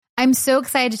I'm so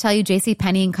excited to tell you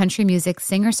JCPenney and country music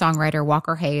singer-songwriter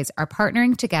Walker Hayes are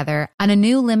partnering together on a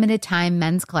new limited-time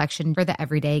men's collection for the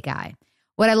everyday guy.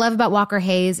 What I love about Walker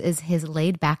Hayes is his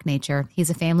laid-back nature.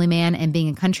 He's a family man and being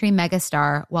a country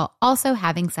megastar while also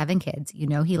having 7 kids. You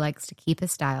know he likes to keep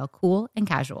his style cool and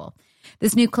casual.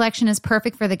 This new collection is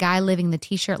perfect for the guy living the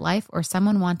t-shirt life or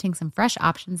someone wanting some fresh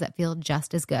options that feel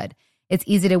just as good. It's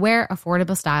easy to wear,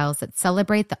 affordable styles that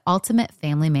celebrate the ultimate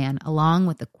family man, along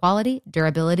with the quality,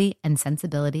 durability, and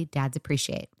sensibility dads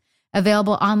appreciate.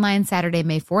 Available online Saturday,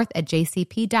 May 4th at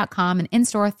jcp.com and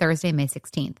in-store Thursday, May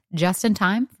 16th. Just in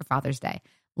time for Father's Day.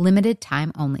 Limited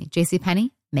time only.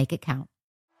 JCPenney, make it count.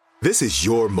 This is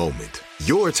your moment,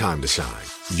 your time to shine,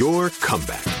 your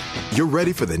comeback. You're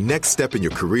ready for the next step in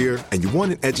your career, and you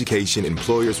want an education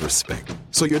employers respect.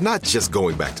 So you're not just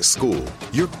going back to school,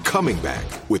 you're coming back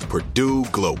with Purdue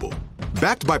Global.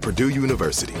 Backed by Purdue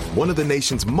University, one of the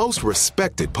nation's most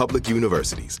respected public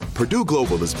universities, Purdue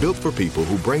Global is built for people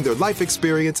who bring their life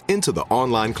experience into the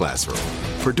online classroom.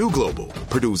 Purdue Global,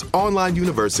 Purdue's online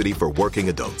university for working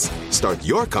adults. Start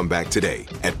your comeback today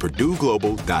at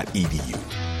purdueglobal.edu.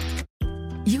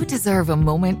 You deserve a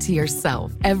moment to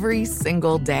yourself every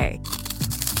single day.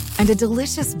 And a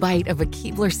delicious bite of a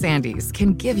Keebler Sandies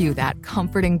can give you that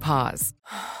comforting pause.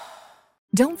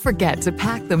 Don't forget to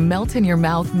pack the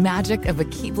melt-in-your-mouth magic of a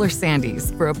Keebler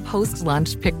Sandies for a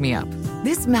post-lunch pick-me-up.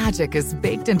 This magic is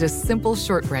baked into simple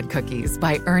shortbread cookies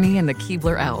by Ernie and the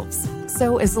Keebler Elves.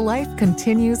 So as life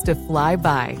continues to fly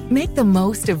by, make the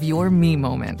most of your me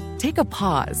moment. Take a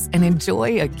pause and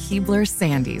enjoy a Keebler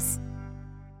Sandies.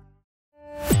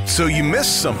 So you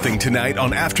missed something tonight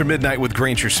on After Midnight with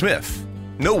Granger Smith.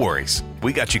 No worries,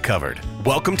 we got you covered.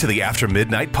 Welcome to the After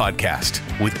Midnight podcast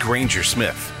with Granger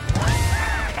Smith.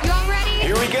 You all ready?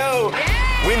 Here we go.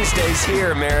 Yeah. Wednesday's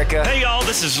here, America. Hey, y'all,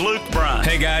 this is Luke Bryan.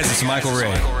 Hey, guys, it's Michael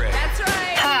Ray. That's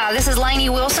right. Hi, this is Lainey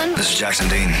Wilson. This is Jackson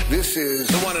Dean. This is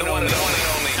the one and only.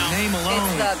 Name alone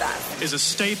it's the best. is a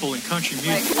staple in country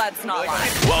music. Let's not lie.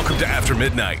 Welcome to After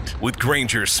Midnight with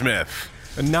Granger Smith.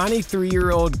 A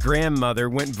 93-year-old grandmother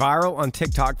went viral on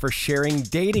TikTok for sharing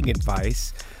dating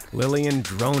advice. Lillian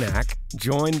Dronak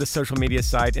joined the social media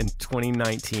site in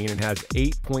 2019 and has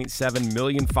 8.7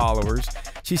 million followers.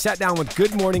 She sat down with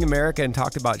Good Morning America and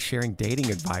talked about sharing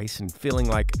dating advice and feeling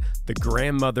like the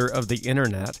grandmother of the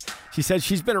internet. She said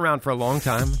she's been around for a long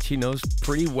time. She knows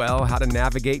pretty well how to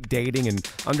navigate dating and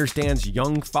understands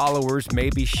young followers may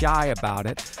be shy about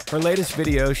it. Her latest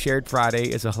video, shared Friday,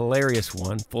 is a hilarious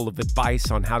one, full of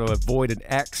advice on how to avoid an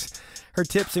ex. Her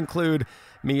tips include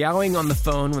meowing on the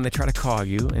phone when they try to call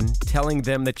you and telling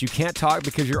them that you can't talk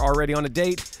because you're already on a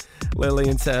date.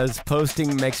 Lillian says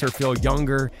posting makes her feel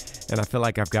younger, and I feel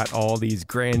like I've got all these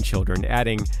grandchildren,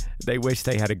 adding they wish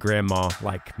they had a grandma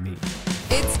like me.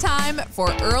 It's time for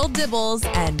Earl Dibbles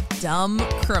and Dumb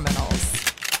Criminals.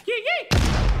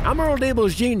 I'm Earl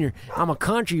Dibbles Jr. I'm a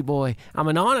country boy. I'm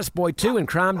an honest boy, too, and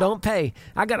crime don't pay.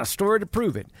 I got a story to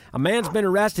prove it. A man's been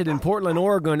arrested in Portland,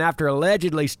 Oregon after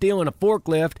allegedly stealing a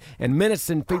forklift and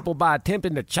menacing people by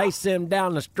attempting to chase them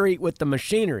down the street with the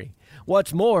machinery.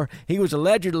 What's more, he was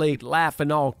allegedly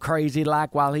laughing all crazy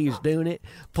like while he was doing it.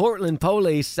 Portland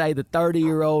police say the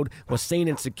 30-year-old was seen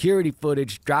in security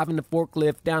footage driving the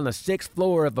forklift down the 6th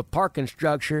floor of a parking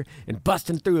structure and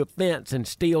busting through a fence and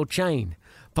steel chain.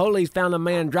 Police found a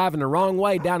man driving the wrong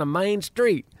way down a main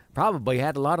street. Probably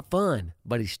had a lot of fun,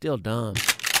 but he's still dumb.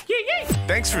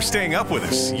 Thanks for staying up with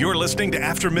us. You're listening to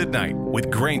After Midnight with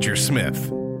Granger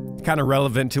Smith. Kind of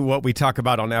relevant to what we talk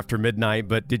about on After Midnight,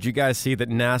 but did you guys see that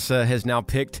NASA has now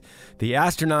picked the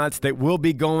astronauts that will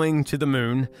be going to the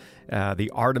moon? The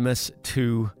Artemis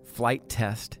II flight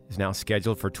test is now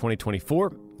scheduled for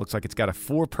 2024. Looks like it's got a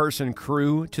 4-person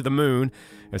crew to the moon.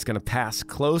 It's going to pass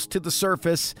close to the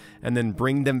surface and then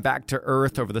bring them back to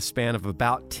Earth over the span of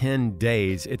about 10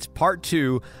 days. It's part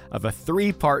 2 of a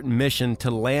 3-part mission to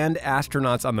land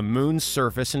astronauts on the moon's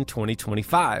surface in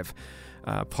 2025.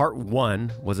 Part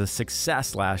 1 was a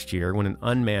success last year when an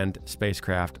unmanned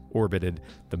spacecraft orbited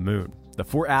the moon. The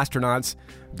 4 astronauts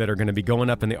that are going to be going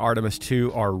up in the Artemis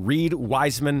II are Reed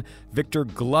Wiseman, Victor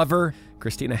Glover,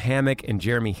 Christina Hammock, and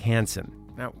Jeremy Hansen.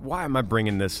 Now, why am I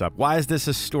bringing this up? Why is this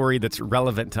a story that's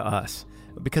relevant to us?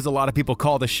 Because a lot of people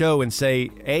call the show and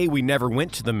say, A, we never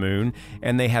went to the moon,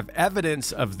 and they have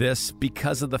evidence of this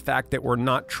because of the fact that we're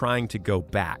not trying to go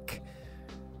back.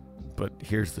 But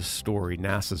here's the story.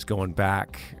 NASA's going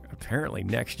back, apparently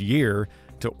next year,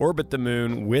 to orbit the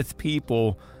moon with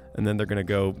people, and then they're going to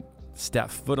go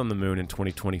step foot on the moon in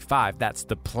 2025. That's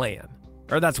the plan.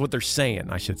 Or that's what they're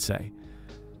saying, I should say.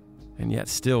 And yet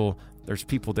still, there's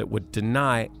people that would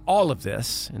deny all of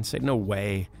this and say, no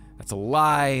way, That's a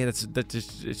lie. It's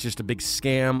just a big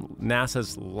scam.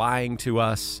 NASA's lying to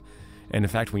us. And in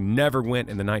fact, we never went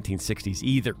in the 1960s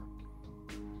either.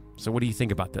 So what do you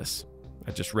think about this?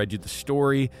 I just read you the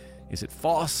story. Is it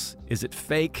false? Is it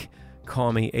fake?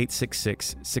 Call me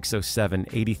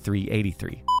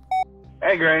 866-607-8383.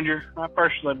 Hey, Granger. I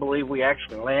personally believe we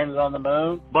actually landed on the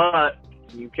moon, but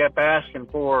you kept asking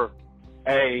for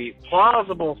a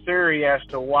plausible theory as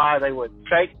to why they would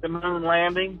fake the moon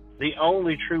landing. The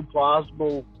only true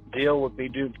plausible deal would be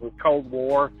due to the Cold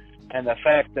War and the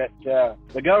fact that the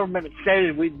government had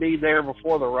stated we'd be there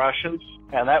before the Russians,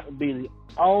 and that would be the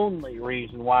only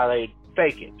reason why they'd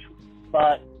fake it.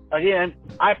 But again,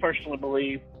 I personally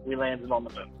believe we landed on the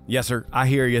moon. Yes, sir. I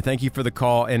hear you. Thank you for the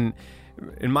call. And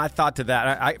my thought to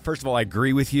that, I first of all, I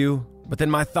agree with you. But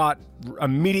then my thought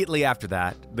immediately after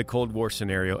that, the Cold War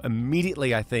scenario,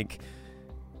 immediately I think,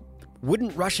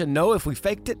 wouldn't Russia know if we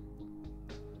faked it?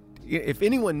 If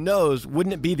anyone knows,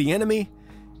 wouldn't it be the enemy?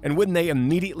 And wouldn't they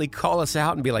immediately call us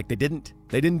out and be like, they didn't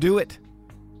do it?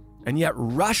 And yet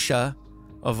Russia,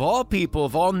 of all people,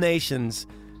 of all nations,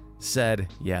 said,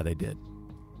 yeah, they did.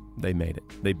 They made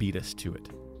it. They beat us to it.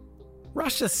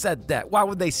 Russia said that. Why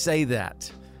would they say that?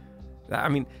 I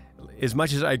mean, as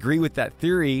much as I agree with that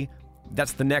theory,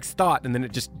 that's the next thought, and then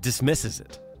it just dismisses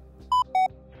it.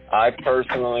 I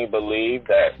personally believe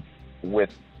that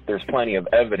there's plenty of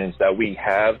evidence that we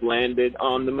have landed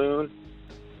on the moon.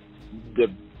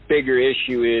 The bigger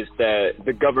issue is that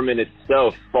the government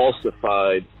itself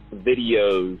falsified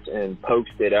videos and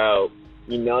posted out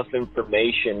enough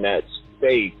information that's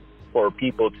fake for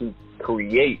people to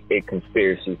create a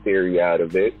conspiracy theory out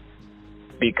of it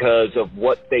because of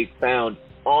what they found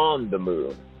on the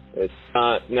moon. It's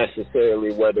not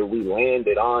necessarily whether we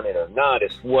landed on it or not.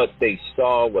 It's what they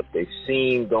saw, what they've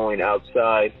seen going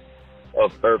outside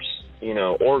of Earth's,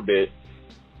 orbit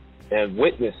and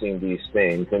witnessing these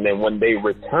things. And then when they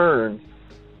return,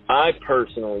 I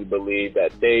personally believe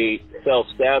that they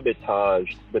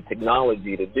self-sabotaged the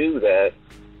technology to do that,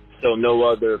 so no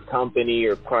other company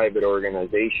or private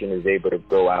organization is able to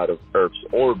go out of Earth's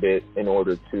orbit in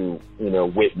order to,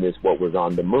 witness what was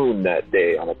on the moon that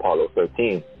day on Apollo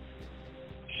 13.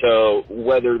 So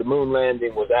whether the moon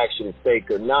landing was actually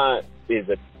fake or not is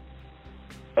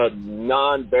a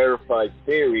non-verified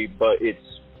theory, but it's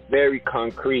very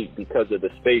concrete because of the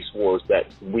space wars that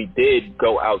we did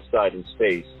go outside in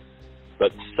space,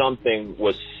 but something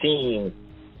was seen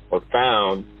or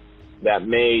found that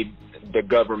made the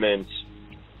governments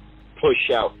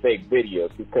push out fake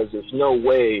videos, because there's no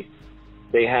way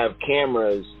they have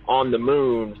cameras on the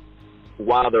moon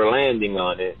while they're landing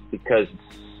on it, because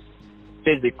it's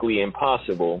physically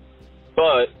impossible.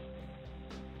 But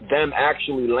them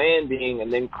actually landing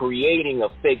and then creating a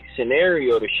fake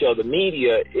scenario to show the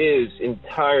media is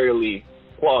entirely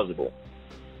plausible.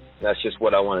 That's just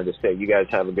what I wanted to say. You guys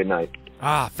have a good night.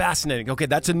 Fascinating. Okay,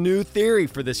 that's a new theory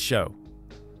for this show.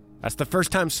 That's the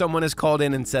first time someone has called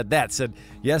in and said,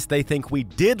 yes, they think we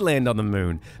did land on the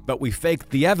moon, but we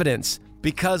faked the evidence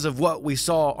because of what we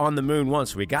saw on the moon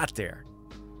once we got there.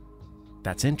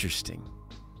 That's interesting.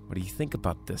 What do you think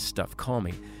about this stuff? Call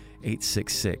me,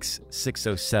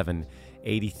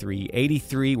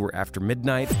 866-607-8383. We're After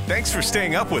Midnight. Thanks for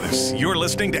staying up with us. You're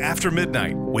listening to After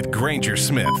Midnight with Granger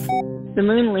Smith. The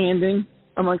moon landing,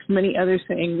 amongst many other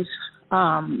things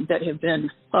that have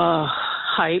been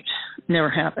hyped, never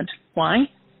happened. Why?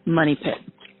 Money pit.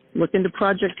 Look into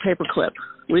Project Paperclip.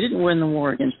 We didn't win the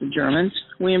war against the Germans.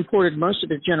 We imported most of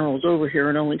the generals over here,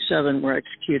 and only 7 were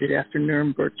executed after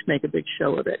Nuremberg to make a big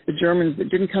show of it. The Germans that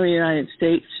didn't come to the United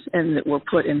States and that were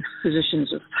put in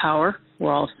positions of power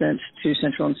were all sent to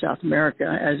Central and South America,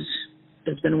 as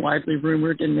has been widely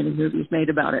rumored and many movies made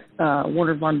about it.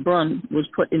 Wernher von Braun was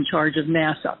put in charge of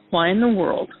NASA. Why in the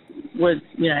world would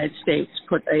the United States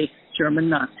put a German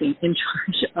Nazi in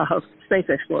charge of space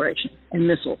exploration and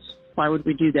missiles? Why would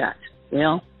we do that?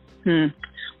 Well,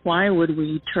 why would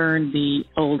we turn the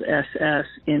old SS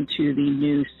into the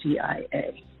new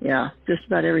CIA? Yeah, just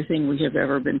about everything we have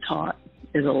ever been taught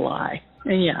is a lie.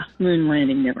 And yeah, moon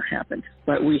landing never happened,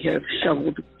 but we have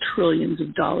shoveled trillions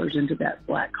of dollars into that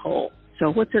black hole. So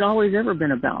what's it always ever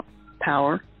been about?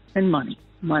 Power and money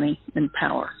and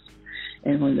power.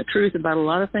 And when the truth about a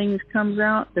lot of things comes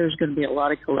out, there's going to be a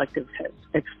lot of collective heads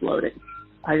exploding.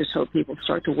 I just hope people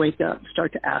start to wake up,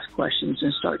 start to ask questions,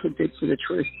 and start to dig for the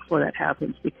truth before that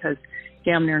happens, because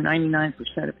damn near 99%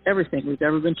 of everything we've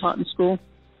ever been taught in school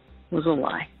was a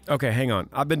lie. Okay, hang on.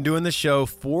 I've been doing this show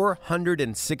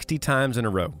 460 times in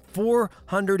a row.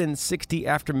 460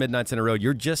 After Midnights in a row.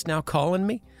 You're just now calling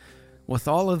me with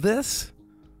all of this?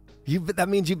 That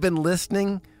means you've been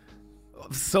listening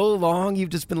so long you've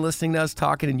just been listening to us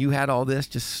talking and you had all this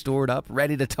just stored up,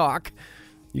 ready to talk,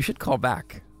 you should call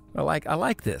back. I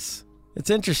like this. It's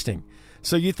interesting.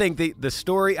 So you think the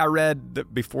story I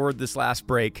read before this last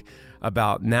break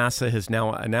about NASA has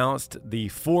now announced the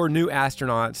 4 new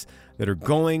astronauts that are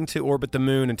going to orbit the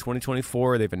moon in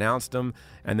 2024. They've announced them,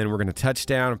 and then we're going to touch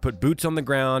down and put boots on the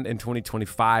ground in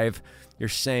 2025. You're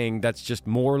saying that's just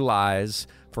more lies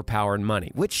for power and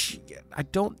money, which I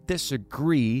don't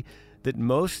disagree that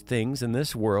most things in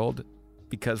this world,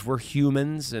 because we're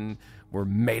humans and we're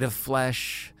made of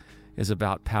flesh, is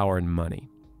about power and money.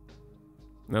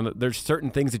 Now, there's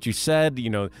certain things that you said,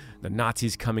 the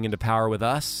Nazis coming into power with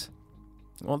us.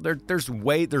 Well, there's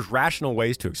rational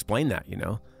ways to explain that,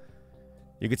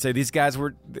 You could say these guys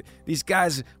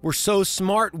were so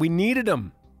smart, we needed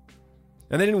them.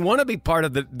 And they didn't want to be part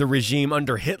of the regime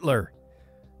under Hitler.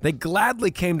 They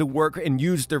gladly came to work and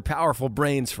used their powerful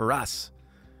brains for us.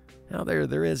 Now,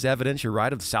 there is evidence, you're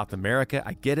right, of South America.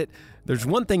 I get it. There's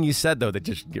one thing you said, though, that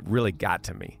just really got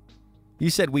to me. You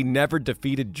said we never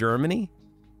defeated Germany?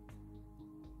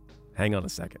 Hang on a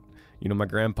second. My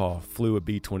grandpa flew a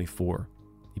B-24.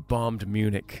 He bombed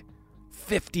Munich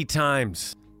 50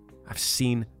 times. I've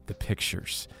seen the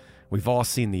pictures. We've all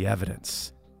seen the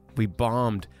evidence. We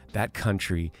bombed that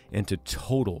country into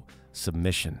total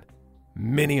submission.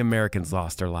 Many Americans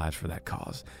lost their lives for that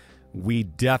cause. We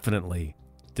definitely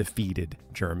defeated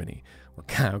Germany. We're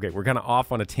kind of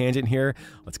off on a tangent here.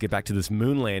 Let's get back to this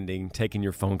moon landing, taking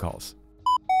your phone calls.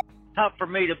 Tough for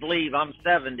me to believe. I'm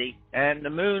 70, and the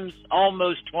moon's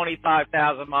almost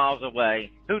 25,000 miles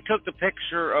away. Who took the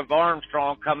picture of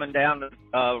Armstrong coming down the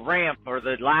ramp, or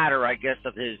the ladder, I guess,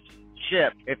 of his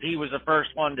ship, if he was the first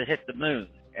one to hit the moon?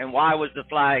 And why was the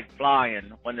flag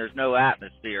flying when there's no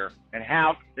atmosphere? And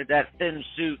how did that thin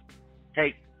suit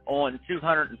take on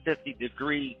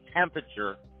 250-degree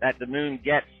temperature that the moon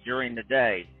gets during the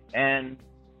day? And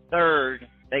third,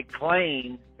 they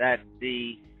claim that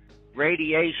the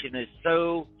radiation is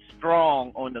so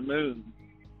strong on the moon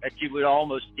that you would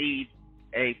almost need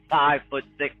a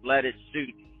 5-foot-thick leaded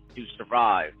suit to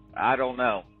survive. I don't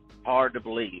know. Hard to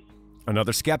believe.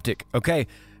 Another skeptic. Okay,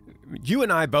 you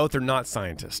and I both are not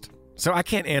scientists, so I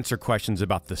can't answer questions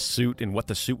about the suit and what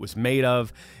the suit was made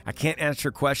of. I can't answer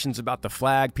questions about the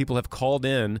flag. People have called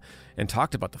in and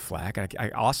talked about the flag. I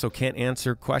also can't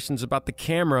answer questions about the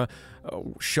camera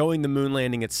showing the moon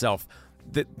landing itself.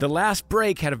 The last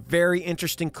break had a very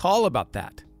interesting call about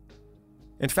that.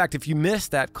 In fact, if you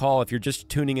missed that call, if you're just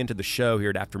tuning into the show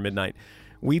here at After Midnight,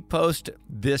 we post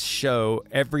this show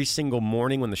every single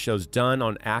morning when the show's done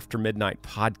on After Midnight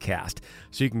Podcast.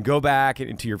 So you can go back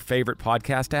into your favorite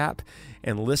podcast app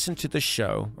and listen to the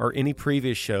show or any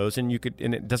previous shows, and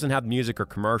it doesn't have music or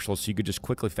commercials, so you could just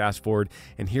quickly fast forward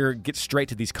and get straight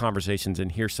to these conversations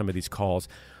and hear some of these calls.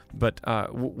 But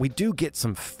we do get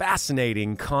some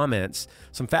fascinating comments,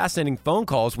 some fascinating phone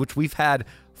calls, which we've had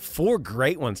 4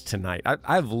 great ones tonight.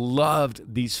 I've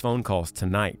loved these phone calls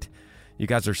tonight. You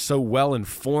guys are so well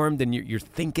informed, and you're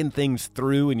thinking things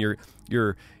through, and you're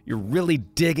really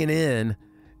digging in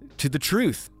to the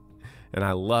truth. And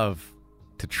I love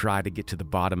to try to get to the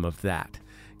bottom of that.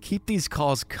 Keep these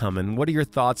calls coming. What are your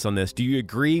thoughts on this? Do you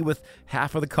agree with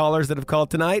half of the callers that have called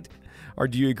tonight, or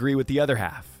do you agree with the other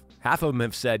half? Half of them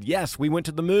have said, yes, we went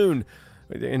to the moon,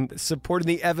 and supporting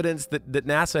the evidence that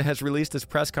NASA has released this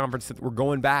press conference that we're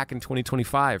going back in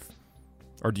 2025.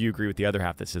 Or do you agree with the other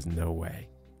half that says, no way?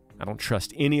 I don't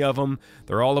trust any of them.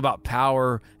 They're all about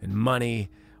power and money.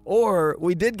 Or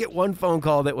we did get one phone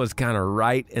call that was kind of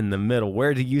right in the middle.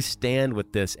 Where do you stand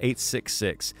with this?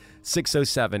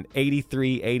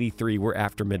 866-607-8383. We're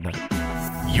After Midnight.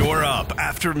 You're up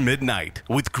after midnight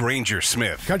with Granger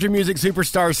Smith. Country music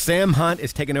superstar Sam Hunt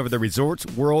is taking over the Resorts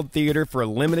World Theater for a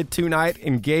limited 2-night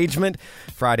engagement,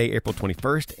 Friday, April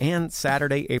 21st and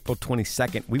Saturday, April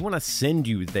 22nd. We want to send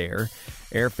you there.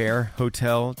 Airfare,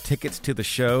 hotel, tickets to the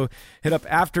show. Hit up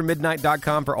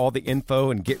aftermidnight.com for all the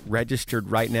info and get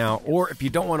registered right now. Or if you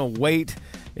don't want to wait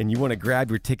and you want to grab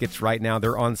your tickets right now,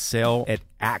 they're on sale at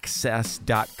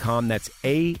axs.com. That's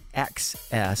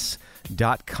AXS.com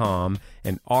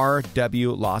and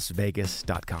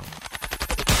rwlasvegas.com.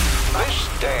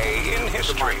 This day in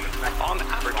history on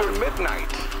After Midnight.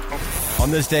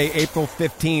 On this day, April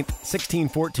 15th,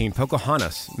 1614,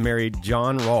 Pocahontas married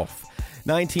John Rolfe.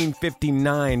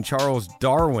 1959, Charles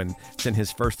Darwin sent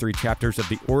his first 3 chapters of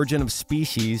The Origin of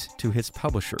Species to his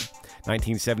publisher.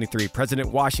 1973,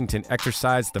 President Washington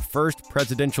exercised the first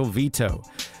presidential veto.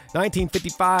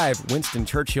 1955, Winston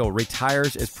Churchill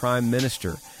retires as Prime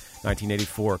Minister.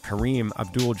 1984, Kareem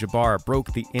Abdul-Jabbar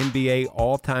broke the NBA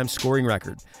all-time scoring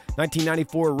record.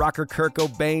 1994, rocker Kurt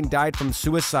Cobain died from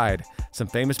suicide. Some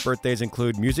famous birthdays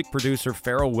include music producer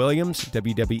Pharrell Williams,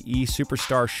 WWE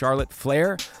superstar Charlotte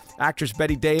Flair, actress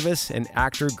Bette Davis, and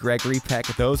actor Gregory Peck.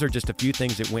 Those are just a few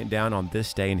things that went down on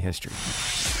this day in history.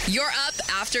 You're up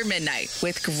after midnight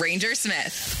with Granger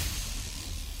Smith.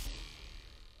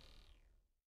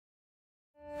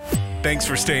 Thanks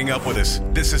for staying up with us.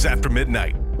 This is After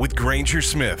Midnight with Granger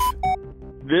Smith.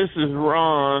 This is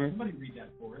Ron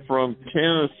from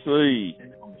Tennessee.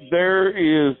 There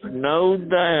is no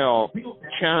doubt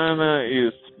China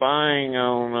is spying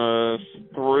on us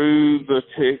through the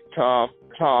TikTok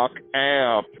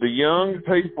app. The young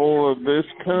people of this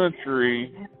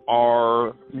country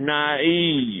are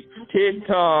naive.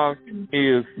 TikTok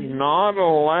is not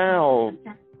allowed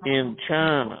in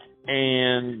China,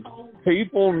 and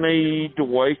people need to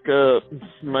wake up and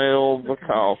smell the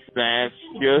coffee. That's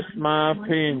just my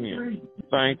opinion.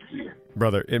 Thank you.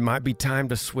 Brother, it might be time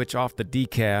to switch off the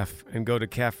decaf and go to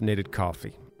caffeinated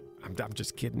coffee. I'm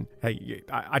just kidding. Hey,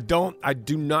 I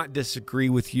do not disagree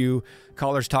with you.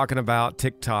 Caller's talking about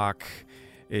TikTok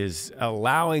is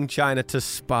allowing China to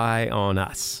spy on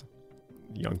us.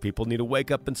 Young people need to wake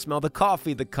up and smell the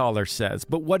coffee, the caller says.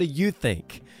 But what do you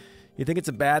think? You think it's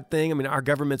a bad thing? I mean, our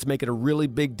government's making a really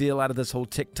big deal out of this whole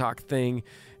TikTok thing.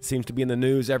 It seems to be in the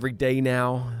news every day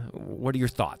now. What are your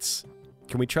thoughts?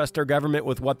 Can we trust our government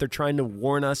with what they're trying to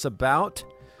warn us about?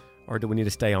 Or do we need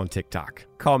to stay on TikTok?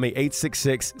 Call me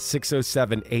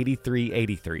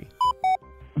 866-607-8383.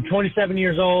 I'm 27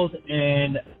 years old,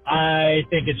 and I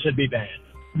think it should be banned.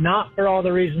 Not for all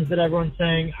the reasons that everyone's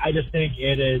saying. I just think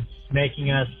it is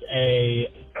making us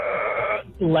a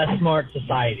less smart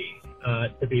society,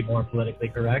 to be more politically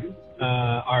correct.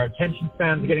 Our attention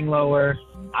span's getting lower.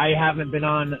 I haven't been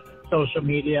on social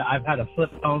media. I've had a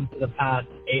flip phone for the past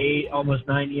almost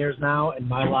 9 years now, and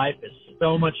my life is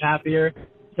so much happier,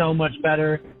 so much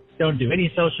better. Don't do any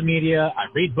social media. I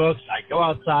read books. I go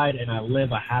outside, and I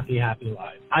live a happy, happy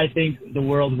life. I think the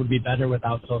world would be better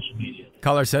without social media.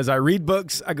 Caller says, I read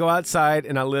books, I go outside,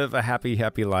 and I live a happy,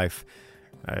 happy life.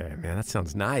 Man, that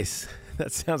sounds nice.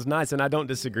 That sounds nice, and I don't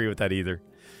disagree with that either.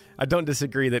 I don't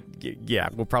disagree that, yeah,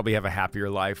 we'll probably have a happier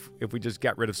life if we just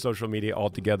got rid of social media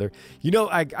altogether. You know,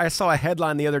 I saw a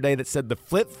headline the other day that said the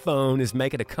flip phone is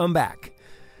making a comeback.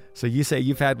 So you say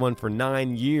you've had one for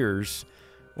 9 years.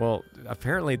 Well,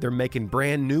 apparently they're making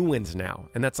brand new ones now,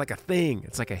 and that's like a thing.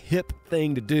 It's like a hip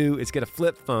thing to do is get a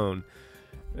flip phone.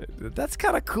 That's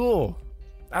kind of cool.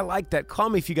 I like that. Call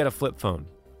me if you got a flip phone.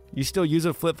 You still use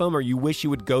a flip phone or you wish you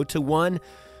would go to one?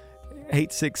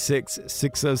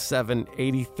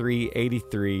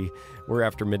 866-607-8383. We're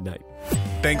After Midnight.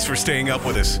 Thanks for staying up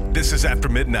with us. This is After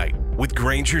Midnight with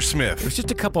Granger Smith. It was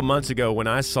just a couple months ago when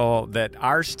I saw that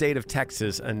our state of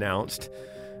Texas announced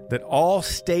that all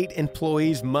state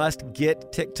employees must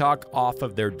get TikTok off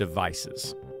of their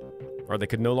devices, or they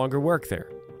could no longer work there.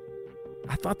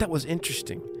 I thought that was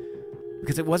interesting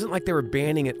because it wasn't like they were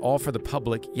banning it all for the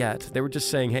public yet. They were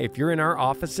just saying, hey, if you're in our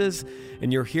offices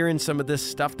and you're hearing some of this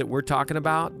stuff that we're talking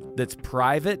about that's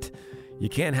private, you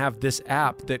can't have this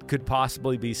app that could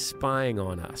possibly be spying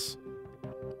on us.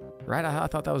 Right? I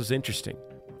thought that was interesting.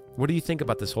 What do you think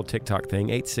about this whole TikTok thing?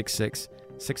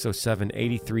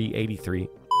 866-607-8383.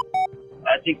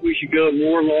 I think we should go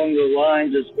more along the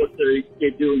lines as what they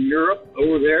do in Europe.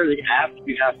 Over there, you have to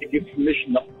give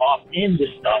permission to opt into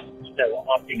stuff instead of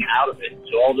opting out of it.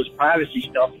 So all this privacy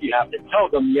stuff, you have to tell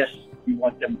them, yes, you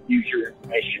want them to use your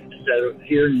information. Instead of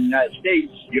here in the United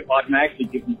States, you automatically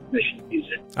give them permission to use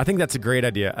it. I think that's a great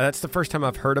idea. That's the first time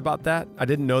I've heard about that. I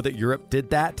didn't know that Europe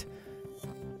did that.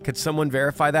 Could someone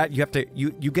verify that? You have to.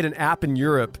 You get an app in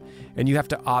Europe, and you have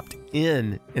to opt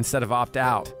in instead of opt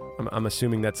out. I'm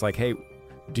assuming that's like, hey,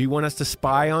 do you want us to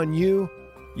spy on you?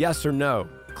 Yes or no?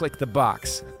 Click the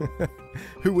box.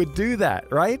 Who would do that,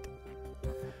 right?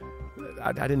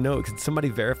 I didn't know. Could somebody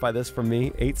verify this for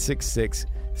me?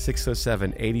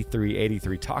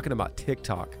 866-607-8383. Talking about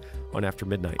TikTok on After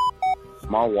Midnight.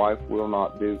 My wife will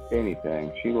not do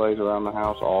anything. She lays around the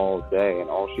house all day, and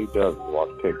all she does is watch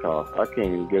TikTok. I can't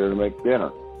even get her to make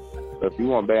dinner. So if you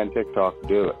want to ban TikTok,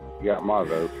 do it. You got my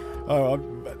vote. Oh,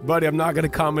 buddy, I'm not going to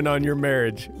comment on your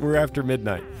marriage. We're After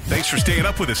Midnight. Thanks for staying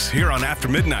up with us here on After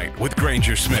Midnight with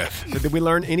Granger Smith. So did we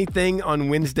learn anything on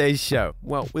Wednesday's show?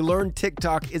 Well, we learned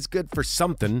TikTok is good for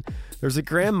something. There's a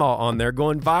grandma on there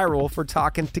going viral for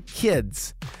talking to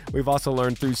kids. We've also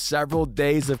learned through several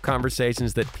days of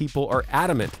conversations that people are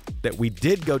adamant that we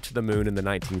did go to the moon in the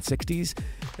 1960s,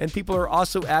 and people are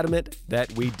also adamant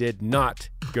that we did not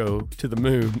go to the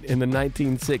moon in the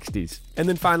 1960s. And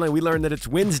then finally, we learned that it's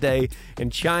Wednesday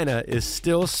and China is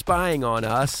still spying on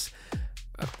us.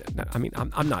 I mean,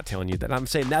 I'm not telling you that. I'm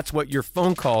saying that's what your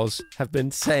phone calls have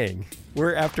been saying.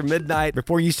 We're After Midnight.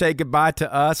 Before you say goodbye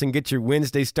to us and get your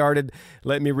Wednesday started,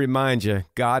 let me remind you,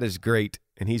 God is great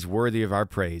and he's worthy of our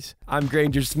praise. I'm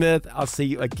Granger Smith. I'll see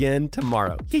you again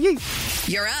tomorrow.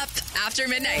 You're up after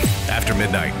midnight. After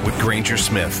Midnight with Granger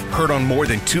Smith. Heard on more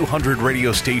than 200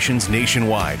 radio stations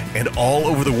nationwide and all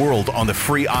over the world on the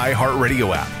free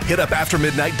iHeartRadio app. Hit up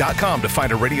aftermidnight.com to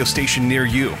find a radio station near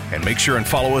you. And make sure and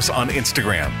follow us on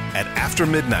Instagram at After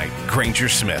Midnight Granger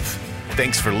Smith.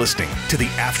 Thanks for listening to the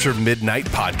After Midnight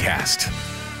Podcast.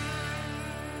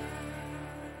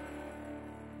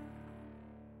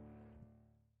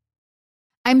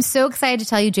 I'm so excited to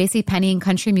tell you JCPenney and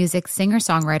country music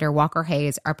singer-songwriter Walker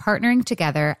Hayes are partnering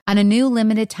together on a new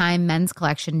limited-time men's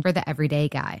collection for the everyday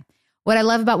guy. What I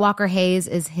love about Walker Hayes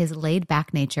is his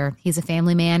laid-back nature. He's a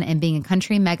family man, and being a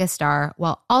country megastar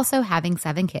while also having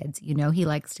 7 kids, you know he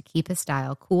likes to keep his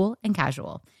style cool and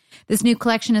casual. This new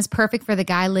collection is perfect for the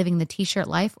guy living the t-shirt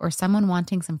life or someone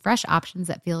wanting some fresh options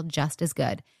that feel just as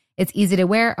good. It's easy to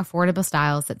wear, affordable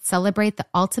styles that celebrate the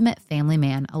ultimate family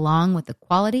man, along with the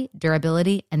quality,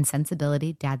 durability, and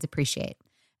sensibility dads appreciate.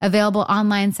 Available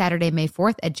online Saturday, May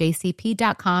 4th at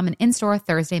jcp.com and in-store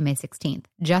Thursday, May 16th.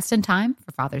 Just in time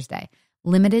for Father's Day.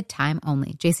 Limited time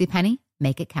only. JCPenney,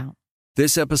 make it count.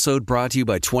 This episode brought to you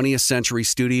by 20th Century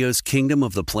Studios' Kingdom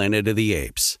of the Planet of the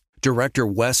Apes. Director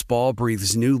Wes Ball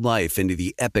breathes new life into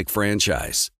the epic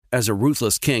franchise. As a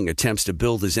ruthless king attempts to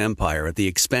build his empire at the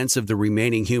expense of the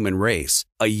remaining human race,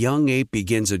 a young ape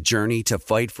begins a journey to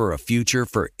fight for a future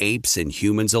for apes and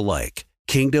humans alike.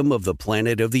 Kingdom of the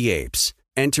Planet of the Apes.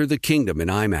 Enter the kingdom in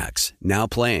IMAX, now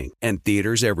playing, and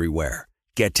theaters everywhere.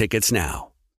 Get tickets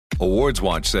now. Awards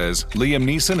Watch says Liam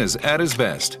Neeson is at his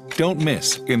best. Don't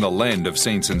miss In the Land of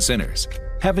Saints and Sinners.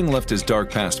 Having left his dark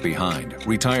past behind,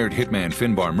 retired hitman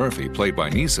Finbar Murphy, played by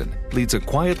Neeson, leads a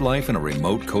quiet life in a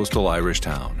remote coastal Irish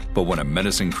town. But when a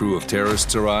menacing crew of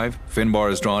terrorists arrive,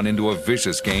 Finbar is drawn into a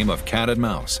vicious game of cat and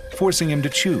mouse, forcing him to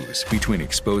choose between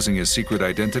exposing his secret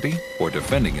identity or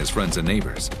defending his friends and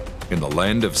neighbors. In the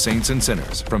Land of Saints and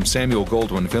Sinners, from Samuel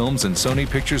Goldwyn Films and Sony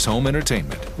Pictures Home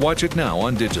Entertainment. Watch it now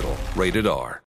on digital. Rated R.